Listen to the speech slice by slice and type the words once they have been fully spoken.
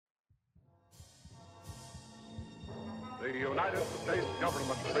United States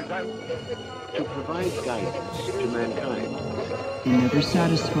government presents to provide guidance to mankind. They're never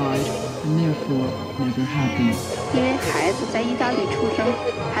satisfied and therefore never happy. 因为孩子在意大利出生，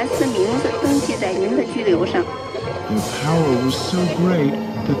孩子的名字登记在您的居留上。 Their power was so great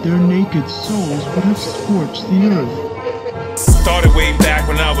that their naked souls would have scorched the earth. Started way back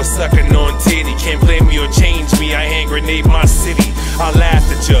when I was sucking on titty. Can't blame me or change me, I hand grenade my city. I laughed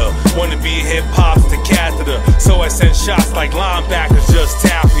at ya, wanna be hip-hop's the catheter. So I sent shots like linebackers, just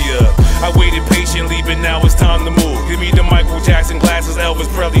tap ya. I waited patiently, but now it's time to move. Give me the Michael Jackson glasses, Elvis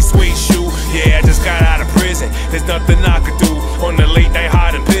Presley suede shoe. Yeah, I just got out of prison, there's nothing I could do. On the late night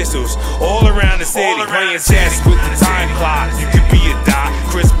hiding pistols, all around the city, playing chess with the time clock. You could be a dot,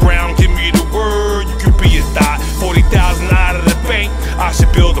 Chris Brown, give me the word. You could be a dot, 40,000 out of the bank, I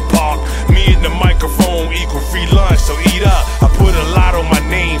should build a park. Me and the microphone equal free lunch, so eat up. I put a lot on my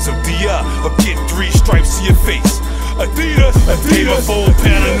name, so D up, or get 3 stripes to your face. Adidas, gave a full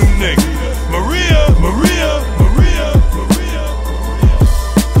pan of new nigga. Maria, Maria, Maria, Maria, Maria.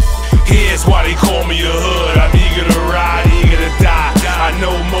 Here's why they call me a hood. I'm eager to ride, eager to die. I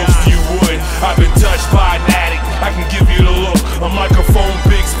know most of you wouldn't. I've been touched by an addict, I can give you the look. A microphone,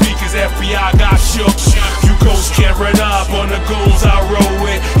 big speakers, FBI got shook. You ghosts can't run up on the Goonz I roll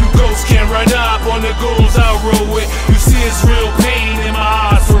with. You ghosts can't run up on the Goonz I roll with. You see it's real pain in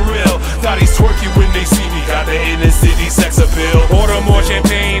my eyes for real. Thought he's twerking when they see me. Got the inner city sex appeal. Order more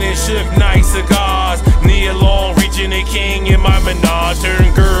champagne and ship nice cigars. Nia Long reaching a king in my menage. Turn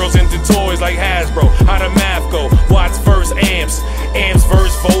girls into toys like Hasbro. How the math go? Watts verse amps, amps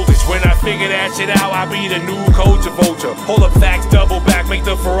verse voltage. When I figure that shit out, I be the new coach of Vulture. Hold up facts, double back, make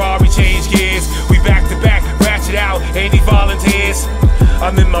the Ferrari change gears. We back to back, ratchet out, any volunteers.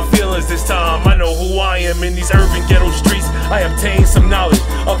 I'm in my feelings this time, I know who I am in these urban ghetto streets. I obtained some knowledge,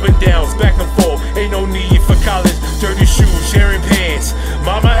 up and downs, back and forth, ain't no need for college. Dirty shoes, sharing pants.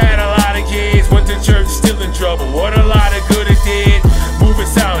 Mama had a lot of kids, went to church, still in trouble. What a lot of good it did. Moving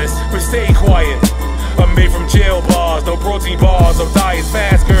silence, but stay quiet. I'm made from jail bars, no protein bars, no diets,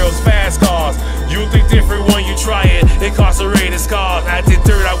 fast girls, fast cars. You'll think different when you try it. Incarcerated scars, I did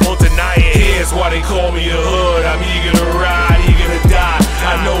dirt, I won't deny it. Here's why they call me a hood. I'm eager to ride, eager to die.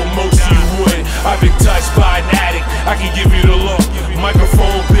 I know most of you wouldn't. I've been touched by an addict, I can give you the look.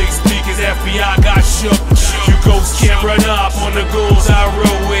 Microphone, big speakers, FBI got shook. You ghosts can't run up on the Goonz I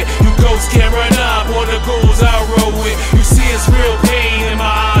roll with. You ghosts can't run up on the Goonz I roll with. You see it's real pain in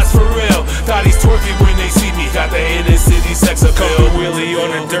my eyes for real. Thought he's twerking when they see me. Got the inner city sex appeal. Wheelie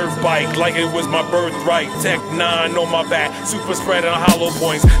on a dirt bike like it was my birthright. Tech 9 on my back, super spread on hollow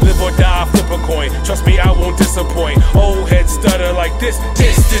points. Live or die, flip a coin. Trust me, I won't disappoint. Old head stutter like this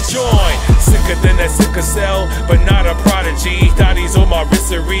the joint. Sicker than that sicker cell, but not a prodigy. Thought he's on my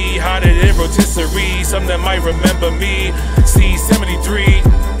wristery, hotter than rotisserie. Some that might remember me. C73,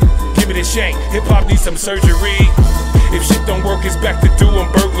 give me the shank. Hip hop needs some surgery. If shit don't work, it's back to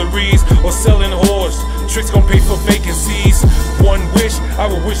doing burglaries or selling whores. Tricks gon' pay for vacancies. One wish, I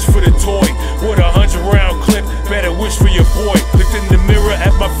would wish for the toy. With a 100-round clip, better wish for your boy. Looked in the mirror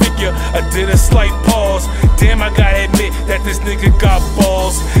at my figure, I did a slight pause. Damn, I gotta admit that this nigga got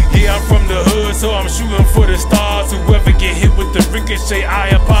balls. Yeah, I'm from the hood, so I'm shooting for the stars. Whoever get hit with the ricochet,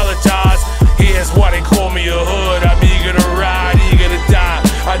 I apologize. Here's why they call me a hood. I'm eager to ride, eager to die.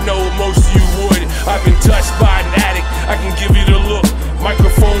 I know most of you would. I've been touched by an addict, I can give you the look.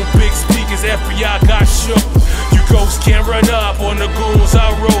 Microphone, big speakers, FBI got shook. You ghosts can't run up on the Goonz I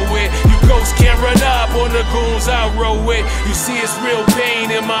roll with. You ghosts can't run up on the Goonz I roll with. You see it's real pain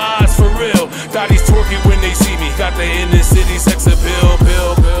in my eyes for real. Thought he's twerking when they see me. Got the inner city sex appeal.